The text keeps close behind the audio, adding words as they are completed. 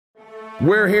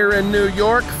We're here in New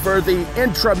York for the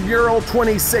intramural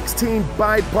 2016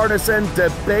 bipartisan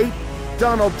debate,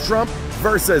 Donald Trump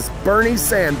versus Bernie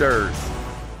Sanders.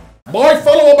 My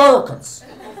fellow Americans,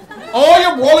 I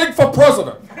am running for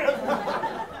president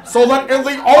so that in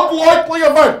the unlikely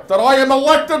event that I am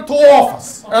elected to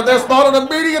office and there's not an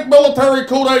immediate military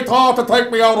coup d'etat to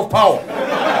take me out of power,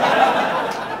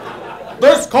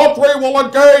 this country will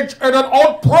engage in an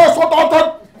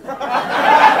unprecedented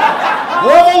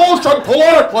revolution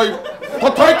politically to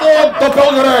take on the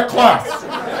billionaire class.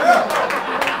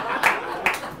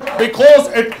 Because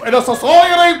in a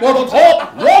society where the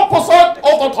top 1%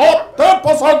 of the top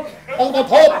 10% of the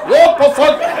top 1%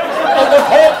 of the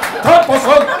top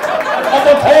 10% of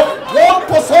the top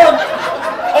 1%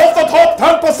 of the top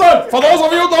 10%, for those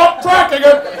of you not tracking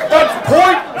it, that's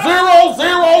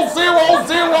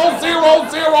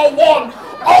 0.00000001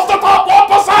 of the top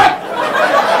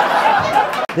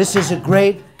 1%! This is a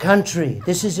great country.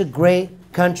 This is a great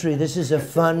country. This is a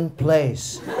fun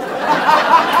place. And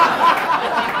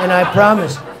I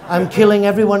promise, I'm killing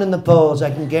everyone in the polls. I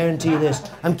can guarantee you this.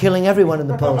 I'm killing everyone in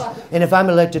the polls. And if I'm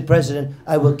elected president,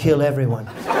 I will kill everyone.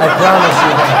 I promise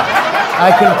you that.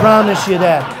 I can promise you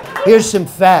that. Here's some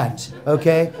facts,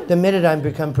 okay? The minute I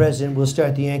become president, we'll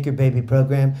start the Anchor Baby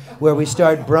program, where we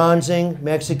start bronzing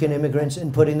Mexican immigrants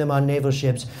and putting them on naval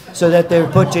ships so that they're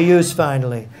put to use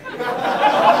finally.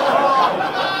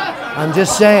 I'm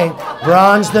just saying,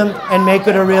 bronze them and make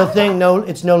it a real thing. No,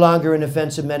 it's no longer an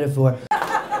offensive metaphor.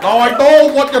 Now I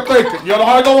know what you're thinking.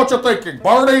 I know what you're thinking.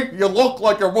 Bernie, you look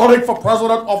like you're running for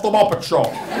president of the Muppet Show.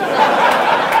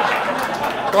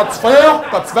 That's fair,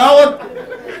 that's valid.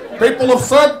 People have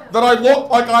said that I look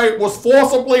like I was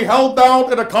forcibly held down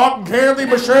in a cotton candy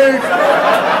machine.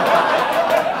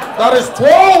 That is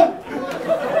true,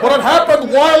 but it happened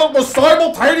while it was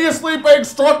simultaneously being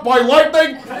struck by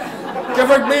lightning,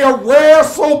 giving me a rare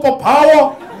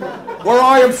superpower where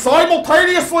I am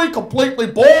simultaneously completely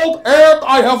bald and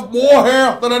I have more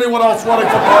hair than anyone else running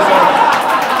for president.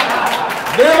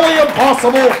 Nearly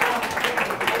impossible.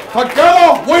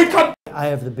 Together we can. I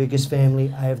have the biggest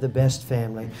family. I have the best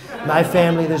family. My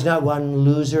family, there's not one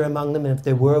loser among them, and if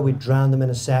there were, we'd drown them in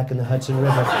a sack in the Hudson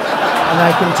River. And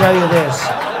I can tell you this.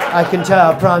 I'll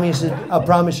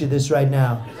promise you this right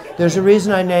now. There's a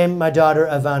reason I named my daughter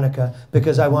Ivanka,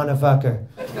 because I want to fuck her.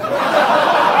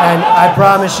 And I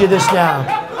promise you this now.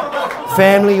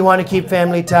 Family, you want to keep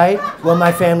family tight? Well,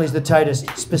 my family's the tightest,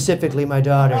 specifically my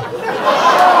daughter.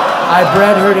 I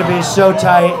bred her to be so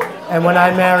tight, and when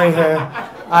I marry her,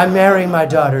 I'm marrying my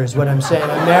daughter is what I'm saying.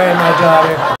 I'm marrying my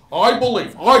daughter. I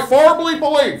firmly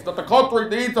believe that the country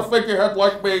needs a figurehead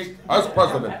like me as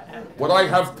president. When I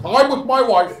have time with my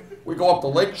wife, we go up to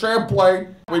Lake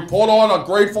Champlain, we put on a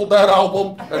Grateful Dead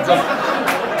album,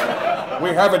 and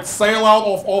we have it sail out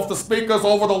off the speakers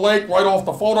over the lake, right off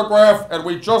the photograph, and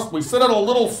we sit in a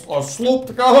little sloop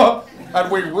together,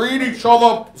 and we read each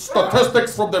other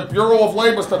statistics from the Bureau of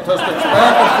Labor Statistics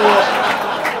back and forth.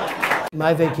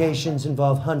 My vacations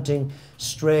involve hunting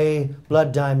stray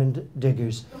blood diamond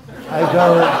diggers. I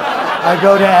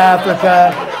go to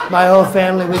Africa, my whole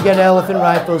family, we get elephant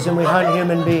rifles and we hunt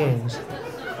human beings.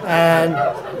 And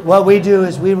what we do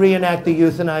is we reenact the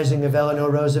euthanizing of Eleanor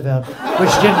Roosevelt,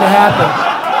 which didn't happen.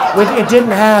 It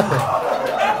didn't happen.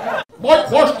 My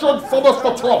question for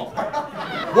Mr. Trump.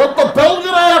 When the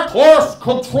billionaire class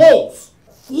controls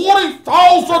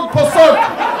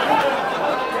 40,000%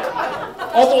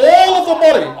 of all of the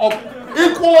money,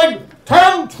 equaling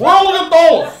 $10 trillion,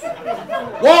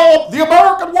 while the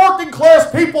American working class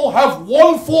people have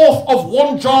 1/4 of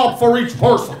one job for each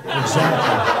person. Exactly,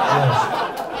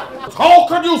 yes. How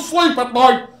can you sleep at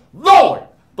night knowing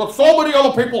that so many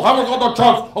other people haven't got the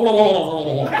chance?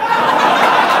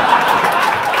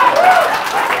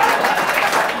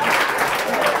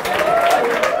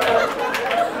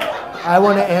 I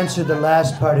want to answer the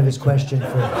last part of his question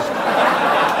first.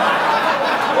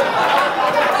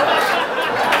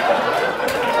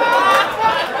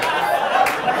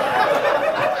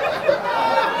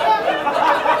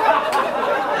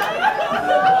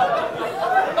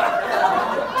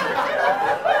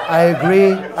 I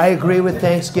agree with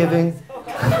Thanksgiving.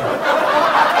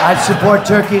 I support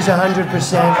turkeys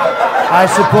 100%. I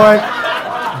support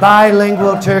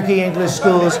bilingual turkey English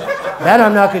schools. That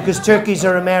I'm not good, because turkeys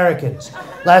are Americans.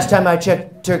 Last time I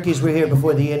checked, turkeys were here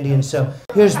before the Indians, so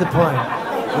here's the point.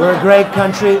 We're a great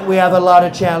country. We have a lot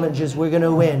of challenges. We're going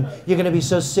to win. You're going to be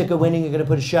so sick of winning, you're going to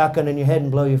put a shotgun in your head and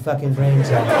blow your fucking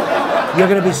brains out. You're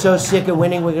going to be so sick of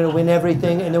winning. We're going to win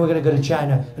everything, and then we're going to go to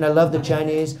China. And I love the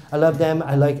Chinese. I love them.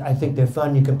 I think they're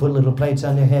fun. You can put little plates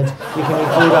on their heads. You can eat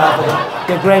food off of them.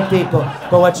 They're great people.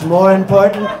 But what's more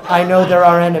important, I know they're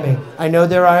our enemy. I know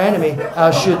they're our enemy.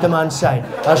 I'll shoot them on sight.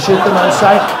 I'll shoot them on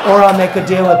sight, or I'll make a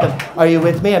deal with them. Are you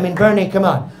with me? I mean, Bernie, come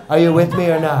on. Are you with me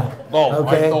or not? No,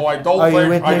 okay. I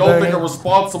don't think a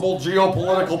responsible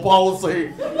geopolitical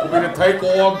policy would be to take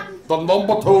on the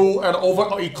number 2 and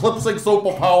eclipsing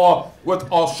superpower with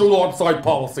a shoot-on-sight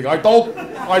policy. I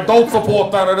don't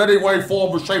support that in any way,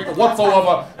 form, or shape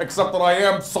whatsoever, except that I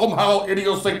am somehow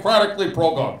idiosyncratically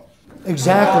pro-gun.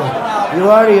 Exactly. You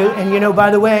already, and you know,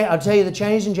 by the way, I'll tell you, the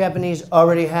Chinese and Japanese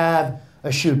already have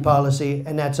a shoot policy,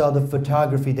 and that's all the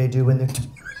photography they do when they're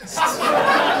tourists.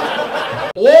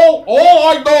 All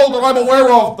I know that I'm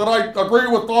aware of that I agree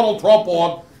with Donald Trump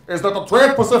on is that the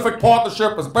Trans-Pacific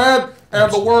Partnership is bad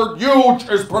and the word huge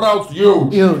is pronounced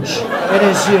huge. Huge. It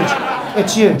is huge.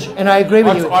 It's huge. And I agree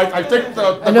with you. I think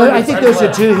I think those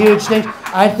are two huge things.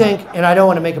 I think, and I don't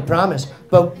want to make a promise,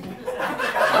 but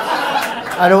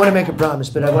I don't want to make a promise,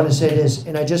 but I want to say this,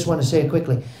 and I just want to say it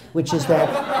quickly, which is that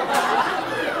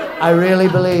I really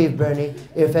believe, Bernie,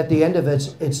 if at the end of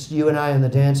it, it's you and I on the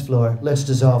dance floor, let's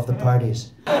dissolve the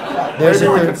parties. Maybe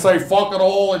we could say fuck it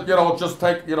all and, just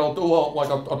take, do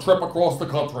a trip across the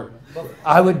country.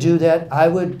 I would do that. I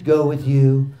would go with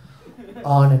you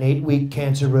on an 8-week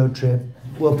cancer road trip.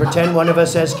 We'll pretend one of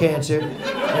us has cancer,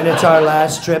 and it's our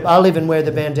last trip. I'll even wear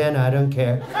the bandana, I don't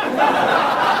care.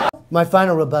 My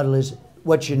final rebuttal is,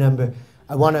 what's your number?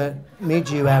 I want to meet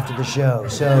you after the show,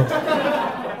 so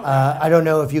I don't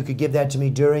know if you could give that to me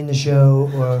during the show,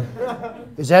 or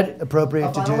is that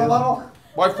appropriate to do?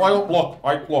 My final look.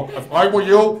 If I were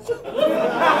you,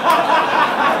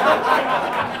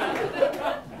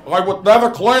 I would never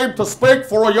claim to speak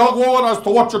for a young woman as to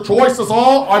what your choices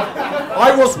are.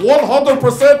 I was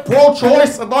 100%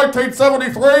 pro-choice in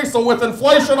 1973, so with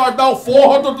inflation, I'm now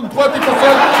 420%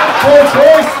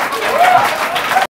 pro-choice.